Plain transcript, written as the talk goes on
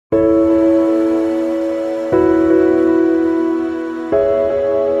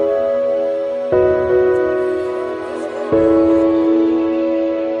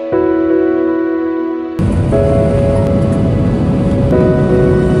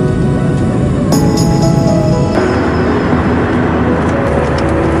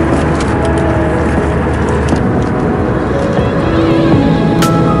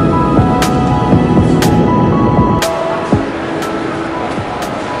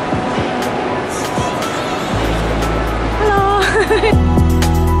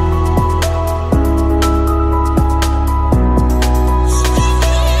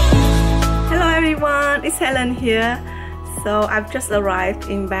here. So I've just arrived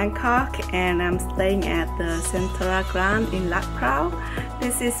in Bangkok and I'm staying at the Centra Grand in Lat Phrao.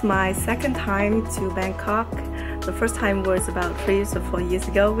 This is my second time to Bangkok. The first time was about 3 or 4 years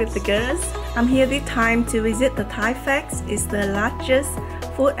ago with the girls. I'm here this time to visit the THAIFEX. It's the largest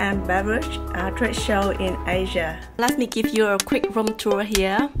food and beverage trade show in Asia. Let me give you a quick room tour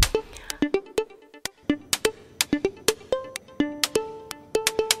here.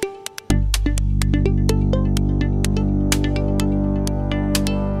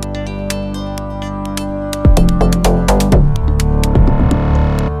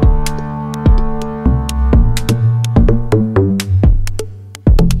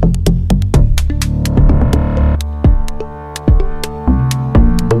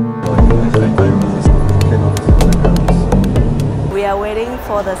 We are waiting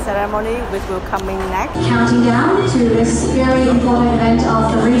for the ceremony which will come in next. Counting down to this very important event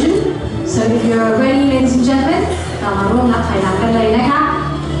of the region. So if you're ready, ladies and gentlemen, เรามาร่วมนับถอยหลังกันเลยนะคะ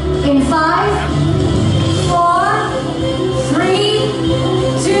In 5, 4, 3,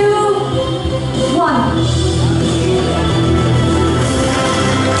 2, 1.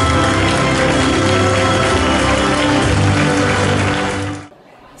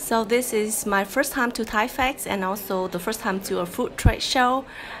 So this is my first time to THAIFEX and also the first time to a food trade show.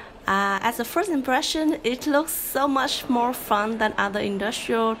 As a first impression, it looks so much more fun than other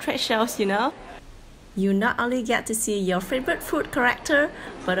industrial trade shows, you know. You not only get to see your favorite food character,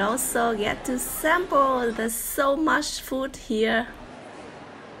 but also get to sample. There's so much food here.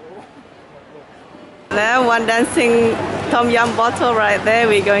 There, one dancing Tom Yum bottle right there.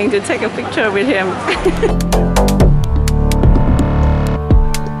 We're going to take a picture with him.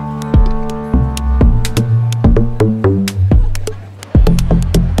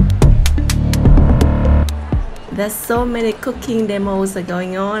 There's so many cooking demos are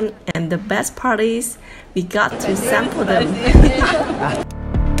going on, and the best part is we got to sample them.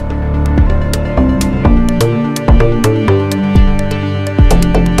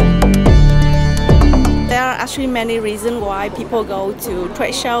 There are actually many reasons why people go to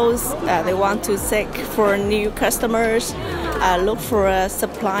trade shows. They want to seek for new customers, look for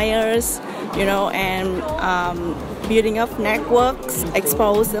suppliers, you know, and building up networks,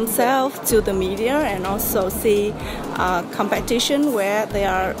 expose themselves to the media, and also see competition where they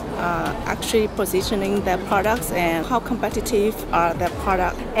are actually positioning their products and how competitive are their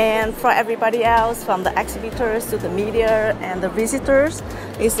products. And for everybody else, from the exhibitors to the media and the visitors,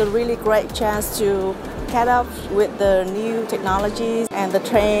 it's a really great chance to catch up with the new technologies and the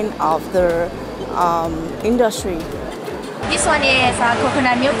trend of the industry. This one is a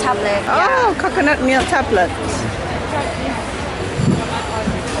coconut milk tablet. Oh, yeah. Coconut milk tablet.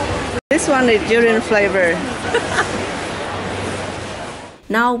 This one is durian flavor.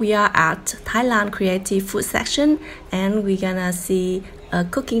 Now we are at Thailand Creative Food section and we're gonna see a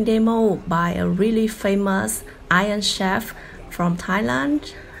cooking demo by a really famous Iron chef from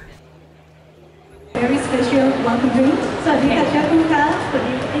Thailand. Very special welcome drink. So this is Chef Kunka.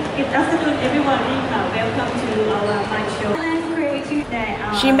 Good afternoon, everyone. Welcome to my show.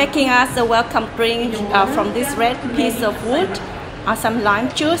 She's making us a welcome drink from this red piece of wood, some lime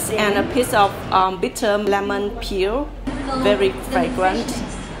juice and a piece of bitter lemon peel. Very fragrant.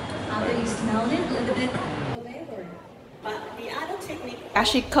 As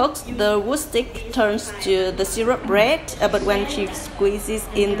she cooks, the wood stick turns to the syrup red, but when she squeezes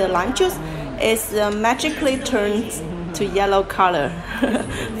in the lime juice, it magically turns to yellow color.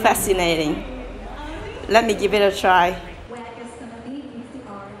 Fascinating. Let me give it a try.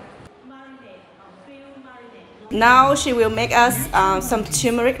 Now she will make us some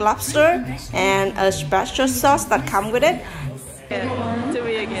turmeric lobster and a special sauce that comes with it. To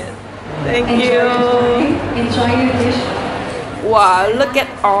me again. Thank you. Enjoy your dish. Wow, look at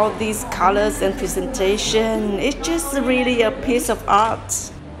all these colors and presentation. It's just really a piece of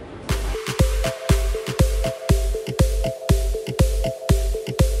art.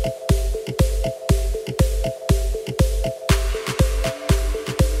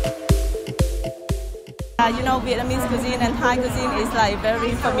 You know, Vietnamese cuisine and Thai cuisine is like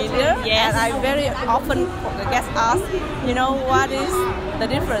very familiar. Yes. And I very often get asked, you know, what is the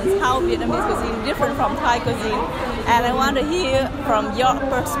difference? How Vietnamese cuisine is different from Thai cuisine? And I want to hear from your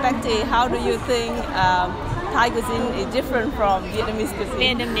perspective, how do you think Thai cuisine is different from Vietnamese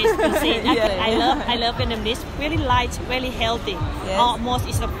cuisine? Vietnamese cuisine. Yeah. I love Vietnamese. Very light, very healthy. Yes. Almost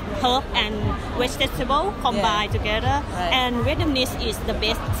is a herb and vegetable combined together. Right. And Vietnamese is the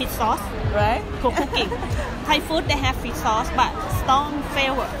best fish sauce. Right? For cooking. Thai food they have fish sauce, but strong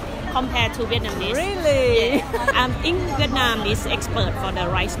flavor compared to Vietnamese. Really? Yeah. In Vietnam is expert for the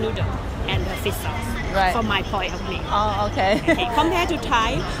rice noodle and the fish sauce. Right. from my point of view. Oh, okay. Okay, compared to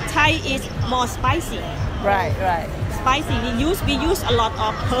Thai is more spicy. Right, right. Spicy. We use a lot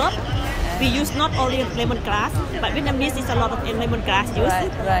of herb. We use not only lemongrass, but Vietnamese is a lot of lemongrass used.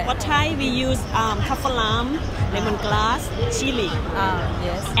 Right, right. For Thai, we use kaffir lemongrass, chili,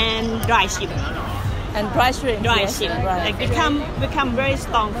 Yes. and dry shrimp. And dry shrimp. Dry yes. shrimp. Right. Like become very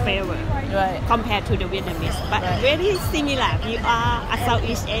strong flavor Right. compared to the Vietnamese, but Right. very similar. We are a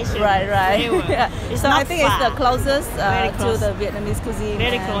Southeast Asian Right, right. flavor. Yeah. It's So not I think far. it's the closest Very to close. the Vietnamese cuisine.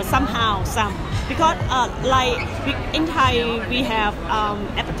 Very and- close somehow, because like in Thai we have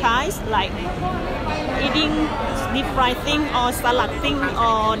appetize like eating deep fried thing or salad thing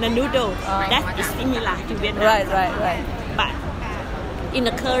or the noodle that is similar to Vietnam. Right, right, right. But in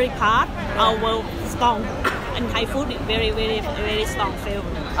the curry part, our strong and Thai food is very strong flavor.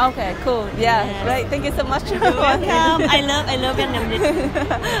 Okay, cool. Yeah, Yes. great. Thank you so much. You're welcome. I love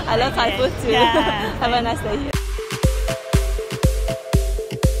Vietnamese. I love Thai food too. Yeah. Have a nice day.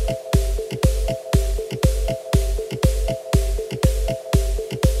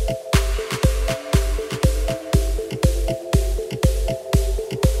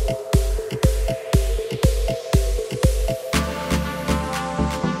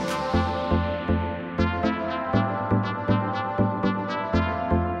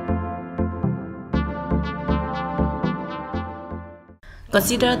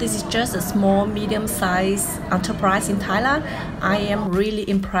 Consider this is just a small, medium-sized enterprise in Thailand. I am really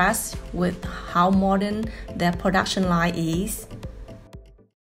impressed with how modern their production line is.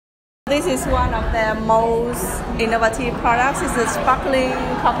 This is one of their most innovative products. It's a sparkling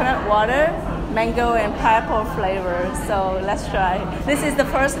coconut water, mango and pineapple flavor. So let's try. This is the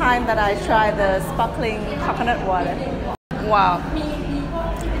first time that I try the sparkling coconut water. Wow,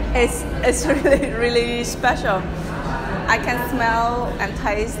 it's really special. I can smell and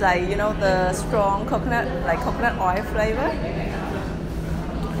taste like the strong coconut oil flavor,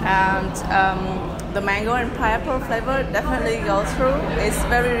 and the mango and pineapple flavor definitely goes through. It's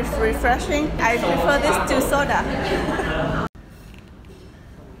very refreshing. I prefer this to soda.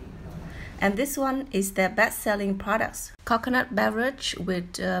 And this one is their best-selling products, coconut beverage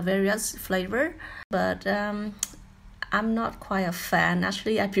with various flavor, but I'm not quite a fan.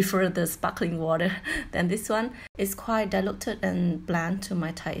 Actually, I prefer the sparkling water than this one. It's quite diluted and bland to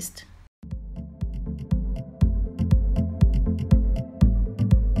my taste.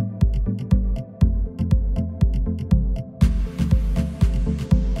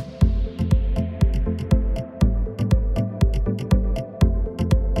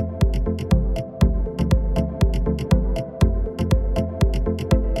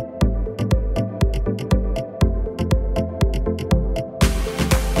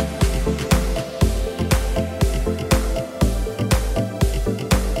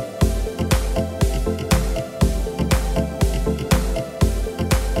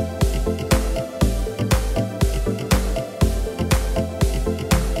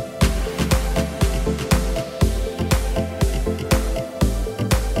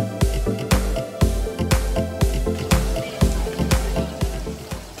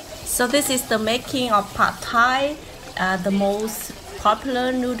 So this is the making of Pad Thai, the most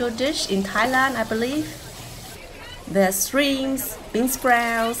popular noodle dish in Thailand, I believe. There's shrimps, bean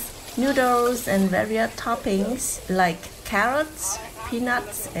sprouts, noodles, and various toppings like carrots,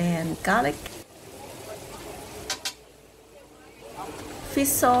 peanuts, and garlic. Fish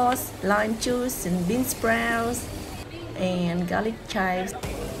sauce, lime juice, and bean sprouts, and garlic chives.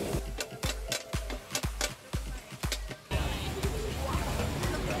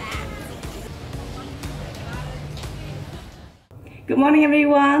 Good morning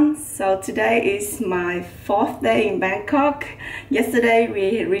everyone. So today is my 4th day in Bangkok. Yesterday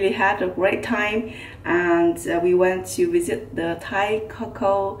we really had a great time and we went to visit the Thai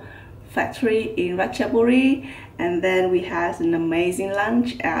cocoa factory in Ratchaburi, and then we had an amazing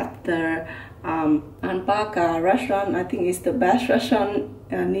lunch at the Anpaka restaurant. I think it's the best restaurant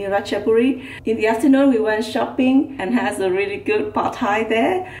near Ratchaburi. In the afternoon we went shopping and had a really good pad thai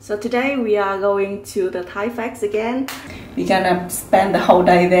there. So today we are going to the THAIFEX again. We're gonna spend the whole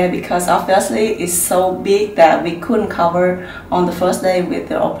day there because obviously it's so big that we couldn't cover on the first day with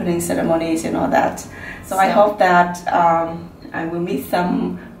the opening ceremonies and all that. So I hope that I will meet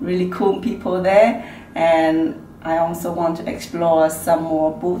some really cool people there, and I also want to explore some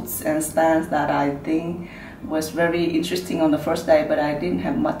more booths and stands that I think was very interesting on the first day, but I didn't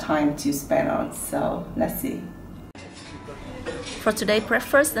have much time to spend on. So let's see. For today's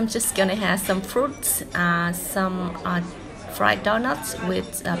breakfast, I'm just gonna have some fruits, some fried donuts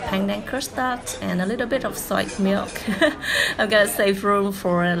with pandan custard and a little bit of soy milk. I'm gonna save room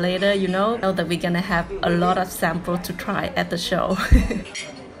for later, you know that we're gonna have a lot of samples to try at the show.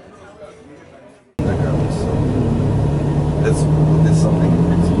 There's something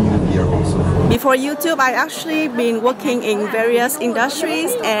new here also. Before YouTube, I actually been working in various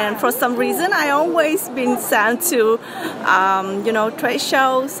industries, and for some reason, I always been sent to, trade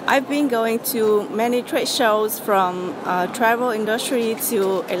shows. I've been going to many trade shows, from travel industry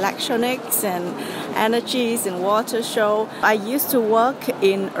to electronics and energies and water show. I used to work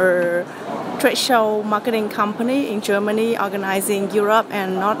in a trade show marketing company in Germany, organizing Europe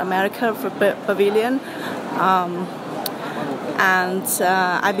and North America for Pavilion. And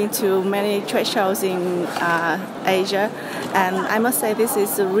I've been to many trade shows in Asia, and I must say this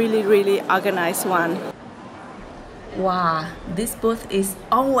is a really, really organized one. Wow, this booth is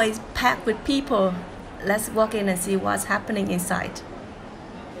always packed with people. Let's walk in and see what's happening inside.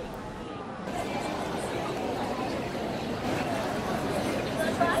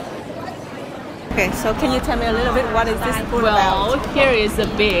 Okay, so can you tell me a little bit what is this booth Well, about? here is a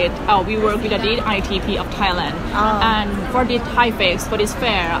bit. We work with the ITP of Thailand, and for the THAIFEX, for this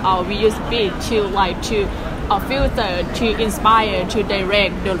fair, we use bit to filter, to inspire, to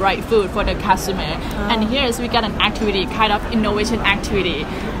direct the right food for the customer. And here's we got an activity, kind of innovation activity.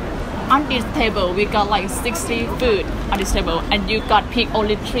 On this table, we got like 60 food on this table, and you got pick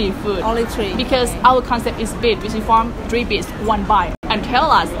only 3 food. Only 3. Because our concept is bit, which is form 3 bits, 1 bite. And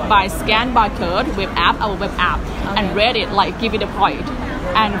tell us by scan barcode with app, our web app, and rate it, like give it a point,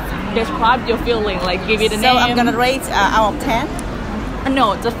 and describe your feeling, like give it a name. So I'm gonna rate out of 10?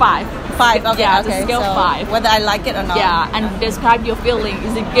 No, just 5. 5, okay, Yeah, okay. the scale So 5. whether I like it or not. Yeah, and describe your feeling.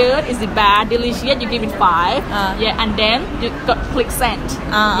 Is it good? Is it bad? Delicious? You give it 5. Yeah, and then you got click send.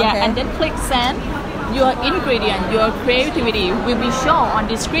 Okay. And then click send. Your ingredient, your creativity will be shown on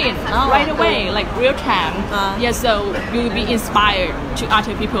the screen right away, like real time. Yeah, so you will be inspired to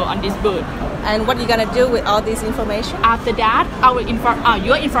other people on this booth. And what are you gonna do with all this information? After that,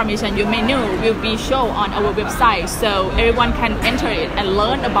 your information, your menu will be shown on our website, so everyone can enter it and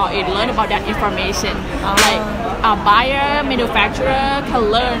learn about it, learn about that information. Like a buyer, manufacturer can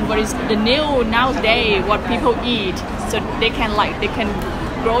learn what is the new nowadays, what people eat, so they can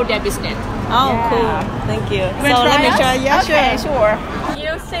grow their business. Oh, cool. Thank you. So let me try. Yeah, okay, sure.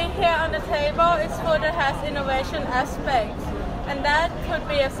 You see here on the table is food that has innovation aspects, and that could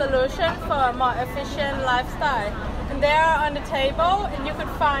be a solution for a more efficient lifestyle. And they are on the table, and you could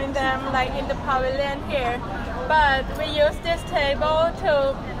find them like in the pavilion here. But we use this table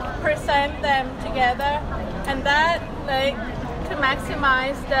to present them together, and that to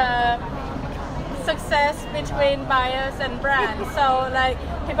maximize the success between buyers and brands. So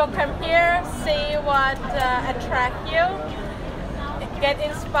people come here, see what attracts you, get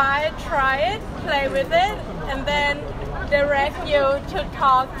inspired, try it, play with it, and then direct you to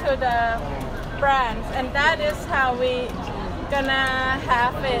talk to the brands. And that is how we gonna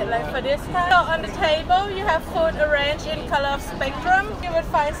have it for this time. So on the table you have food arranged in color of spectrum. You would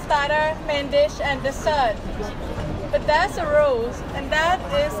find starter, main dish, and dessert. But that's the rules, and that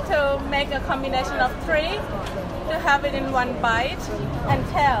is to make a combination of 3 to have it in 1 bite and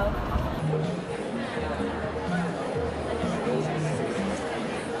tell.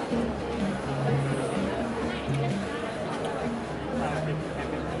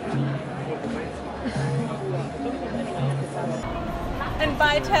 And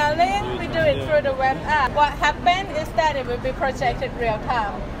by telling, we do it through the web app. What happens is that it will be projected real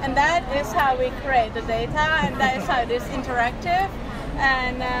time. And that is how we create the data, and that is how it is interactive.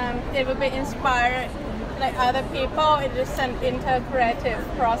 And it will be inspired like other people. It is an inter-creative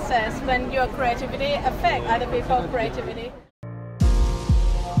process when your creativity affects other people's creativity.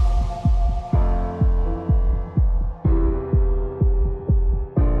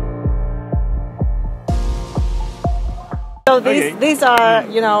 So these are,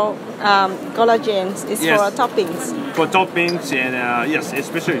 collagens. It's Yes. for toppings. For toppings, and yes,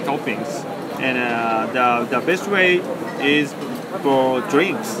 especially toppings. And the best way is for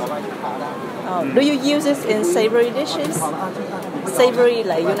drinks. Do you use this in savory dishes? Savory,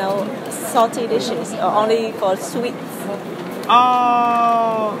 salty dishes, or only for sweet?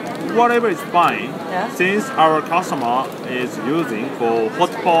 Whatever is fine. Yeah. Since our customer is using for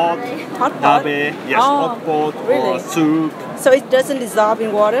hot pot, Hot pot? nabe, yes, hot pot really? or soup. So it doesn't dissolve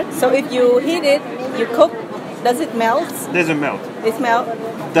in water. So if you heat it, you cook, does it melt? Doesn't melt. It melt?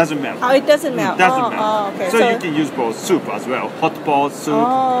 Doesn't melt. Oh, it doesn't melt. Doesn't oh, melt. Oh, okay. So you can use for soup as well. Hot pot, soup.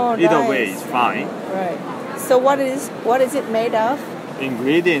 Oh, Either nice. way is fine. Right. So what is it made of?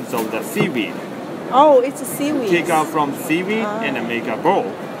 Ingredients of the seaweed. Oh, it's a seaweed. Take out from seaweed and then make a bowl.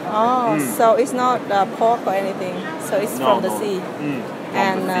 Oh, so it's not pork or anything. So it's from the sea.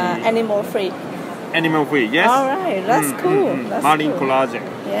 And animal free. Animal free, yes. All right, that's cool. That's Marine cool. collagen.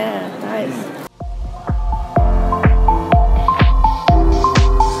 Yeah, nice.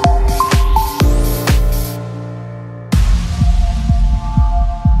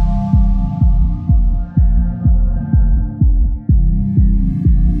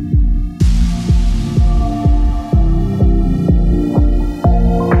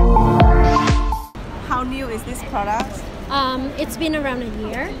 How new is this product? It's been around a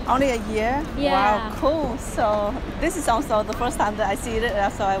year. Only a year? Yeah. Wow, cool. So this is also the first time that I see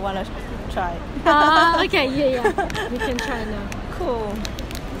it, so I want to try. Okay, yeah. You can try now. Cool.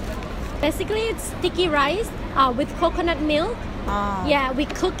 Basically, it's sticky rice with coconut milk. Yeah, we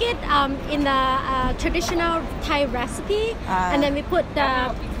cook it in the traditional Thai recipe, and then we put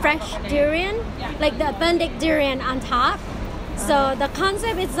the fresh durian, like the authentic durian on top. So the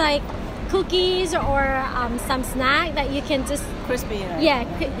concept is like cookies or some snack that you can just Crispy, right?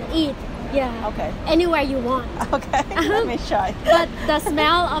 yeah eat. Yeah. Okay. Anywhere you want. Okay, let me try. But the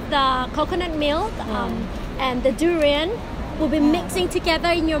smell of the coconut milk and the durian will be mixing together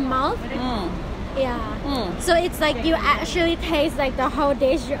in your mouth. Yeah. So it's like you actually taste like the whole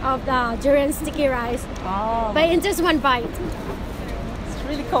dish of the durian sticky rice, but in just one bite. It's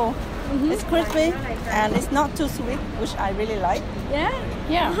really cool. It's crispy and it's not too sweet, which I really like. Yeah.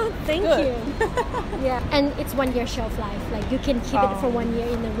 Yeah. Thank Good. you. Yeah. And it's 1 year shelf life. Like you can keep it for 1 year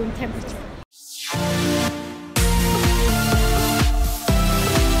in the room temperature.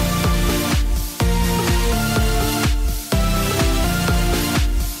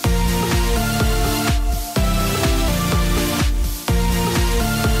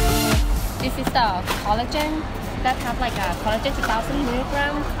 This is the collagen that have like a collagen 2000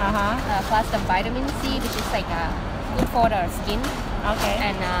 milligrams plus the vitamin C, which is like good for the skin. Okay.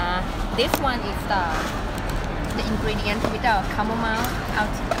 And this one is the ingredient with the chamomile,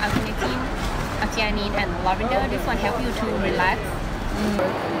 arginine, theanine, and lavender. This one help you to relax.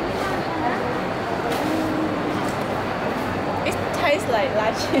 It tastes like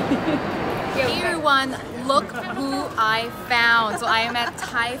lychee. Hey everyone, look who I found. So I am at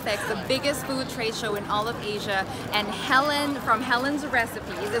THAIFEX, the biggest food trade show in all of Asia, and Helen from Helen's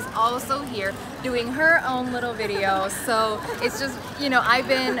Recipes is also here doing her own little video. So it's just, you know, I've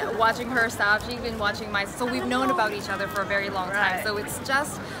been watching her stuff, she's been watching my, so we've known about each other for a very long time. So it's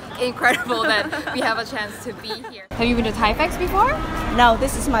just incredible that we have a chance to be here. Have you been to THAIFEX before? No,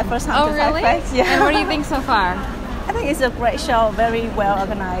 this is my first time to really? THAIFEX. Yeah. And what do you think so far? I think it's a great show, very well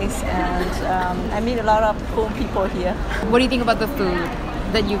organized, and I meet a lot of cool people here. What do you think about the food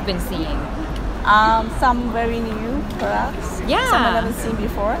that you've been seeing? Some very new products. Yeah. Some I haven't seen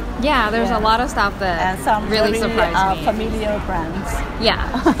before. Yeah, there's a lot of stuff that and some really very, surprised me. Familiar brands.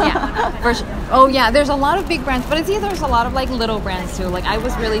 Yeah. For sure. Oh yeah, there's a lot of big brands, but I see there's a lot of like little brands too. Like I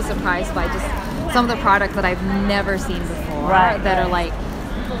was really surprised by just some of the products that I've never seen before that are like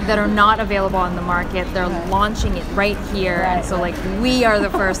that are not available on the market. They're launching it right here, and so like we are the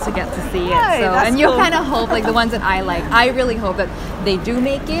first to get to see it. So and you kind of hope like the ones that I like. I really hope that they do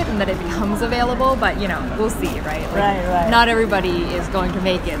make it and that it becomes available. But you know, we'll see, right? Like, right. Not everybody is going to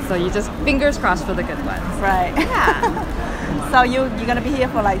make it, so you just fingers crossed for the good ones. Right. Yeah. So you're gonna be here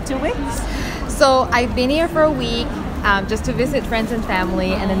for like 2 weeks? So I've been here for a week. Just to visit friends and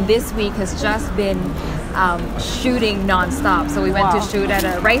family, and then this week has just been shooting non-stop. So we went to shoot at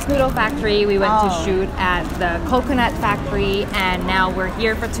a rice noodle factory, we went to shoot at the coconut factory, and now we're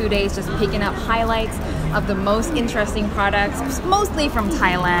here for 2 days just picking up highlights of the most interesting products, mostly from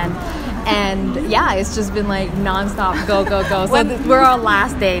Thailand. And yeah, it's just been like non-stop, go. So we're our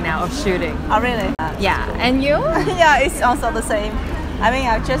last day now of shooting. Oh really? Yeah, and you? Yeah, it's also the same. I mean,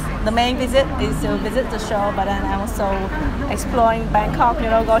 the main visit is to visit the show, but then I'm also exploring Bangkok, you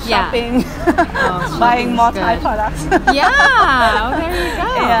know, go shopping, buying more Thai products. Yeah, there you go.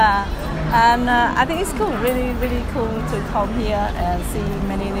 Yeah, and I think it's cool, really, really cool to come here and see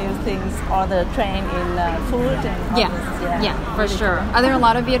many new things, all the trend in food and all this. Yeah, for sure. Cool. Are there a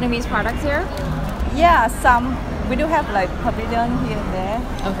lot of Vietnamese products here? Yeah, some. We do have like pavilion here and there.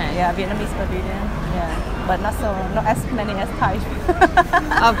 Okay. Yeah, Vietnamese pavilion. Yeah, but not as many as Thai.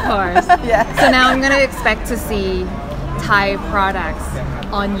 Of course. Yeah. So now I'm gonna expect to see Thai products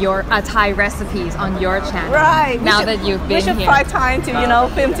on your Thai recipes on your channel. Right. Now that you've been here. We should find time to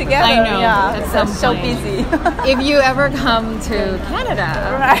film together. I know. Yeah. At some so point. busy. If you ever come to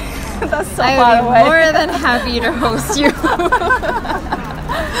Canada, right? That's so I far would away. be more than happy to host you.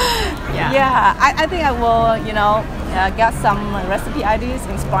 Yeah, I think I will, got some recipe ideas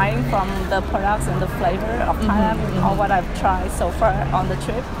inspiring from the products and the flavor of Thailand, or what I've tried so far on the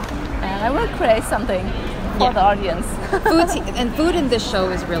trip. And I will create something for the audience. Food in this show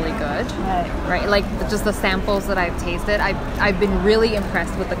is really good. Right. Like just the samples that I've tasted, I've been really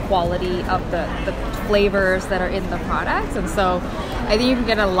impressed with the quality of the flavors that are in the products, and so I think you can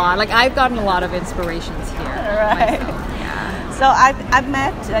get a lot. Like I've gotten a lot of inspirations here. Right. Myself. So I've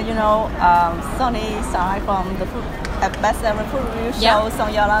met Sony from the Best Ever Food Review show,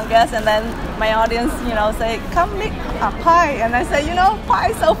 Song Yolangas, and then my audience, say, come meet Pai, and I say, Pai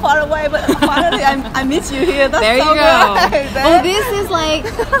is so far away, but finally I meet you here. That's there so you go. Good. Well, this is like,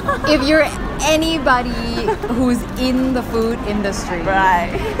 if you're anybody who's in the food industry, right,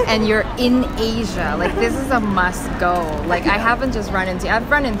 and you're in Asia, like this is a must go. Like I've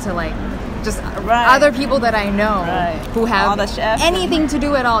run into like just other people that I know who have anything to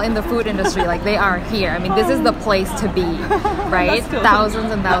do at all in the food industry. Like they are here. I mean, this is the place to be, right? Cool.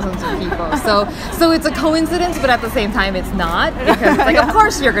 Thousands and thousands of people. So it's a coincidence, but at the same time, it's not, because it's like, of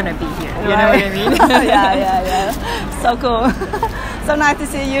course you're gonna be here. You know what I mean? yeah. So cool. So nice to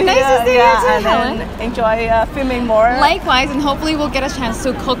see you here. Nice to see you too, Helen. And enjoy filming more. Likewise, and hopefully we'll get a chance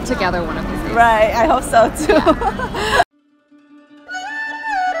to cook together one of these days. Right, I hope so too.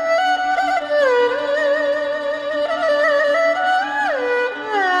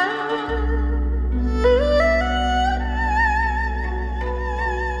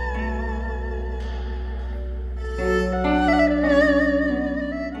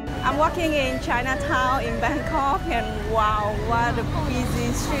 Walking in Chinatown in Bangkok, and wow, what a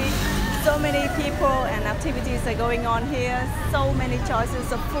busy street. So many people and activities are going on here. So many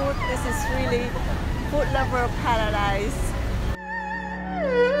choices of food. This is really food lover paradise.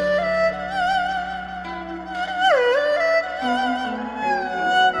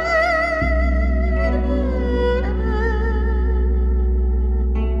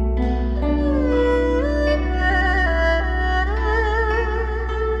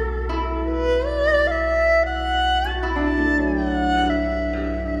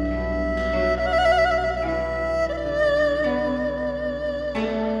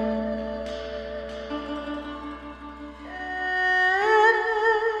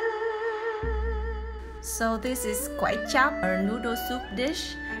 So this is kway chap, a noodle soup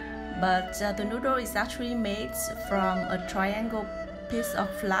dish, but the noodle is actually made from a triangle piece of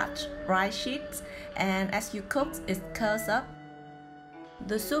flat rice sheet, and as you cook, it curls up.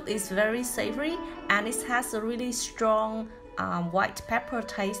 The soup is very savory, and it has a really strong white pepper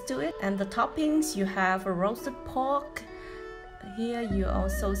taste to it. And the toppings, you have a roasted pork. Here you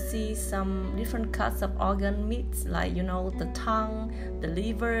also see some different cuts of organ meats, like the tongue, the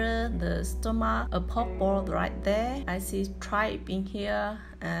liver, the stomach, a pork ball right there. I see tripe in here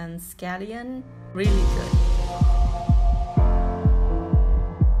and scallion. Really good.